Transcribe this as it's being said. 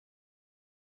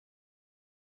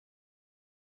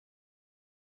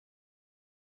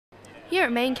Here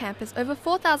at main campus, over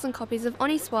 4,000 copies of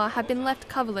Honi Soit have been left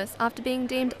coverless after being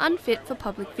deemed unfit for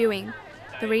public viewing.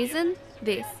 The reason?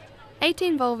 This.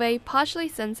 18 vulvae, partially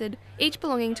censored, each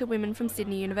belonging to women from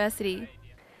Sydney University.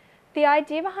 The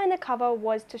idea behind the cover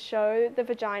was to show the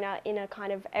vagina in a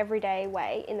kind of everyday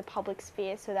way in the public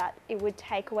sphere so that it would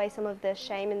take away some of the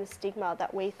shame and the stigma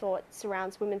that we thought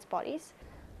surrounds women's bodies.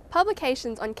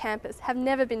 Publications on campus have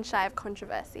never been shy of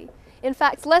controversy. In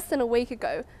fact, less than a week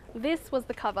ago, this was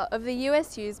the cover of the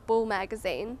USYD's Bull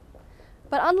magazine.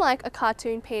 But unlike a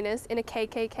cartoon penis in a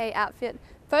KKK outfit,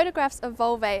 photographs of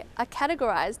vulvae are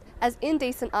categorised as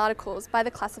indecent articles by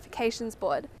the Classifications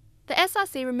Board. The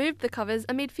SRC removed the covers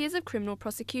amid fears of criminal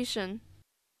prosecution.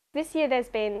 This year there's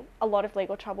been a lot of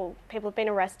legal trouble. People have been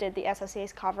arrested, the SRC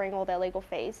is covering all their legal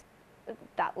fees.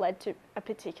 That led to a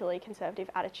particularly conservative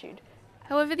attitude.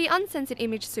 However, the uncensored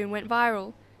image soon went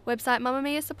viral. Website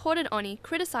Mamamia supported Honi,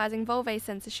 criticising vulvae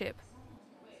censorship.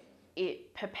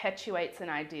 It perpetuates an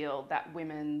ideal that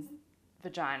women's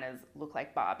vaginas look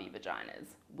like Barbie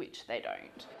vaginas, which they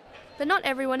don't. But not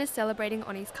everyone is celebrating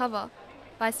Honi's cover.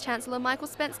 Vice-Chancellor Michael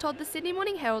Spence told the Sydney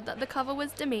Morning Herald that the cover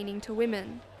was demeaning to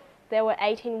women. There were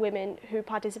 18 women who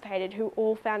participated who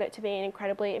all found it to be an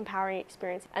incredibly empowering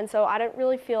experience, and so I don't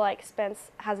really feel like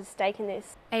Spence has a stake in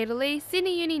this. Ada Lee,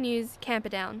 Sydney Uni News,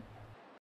 Camperdown.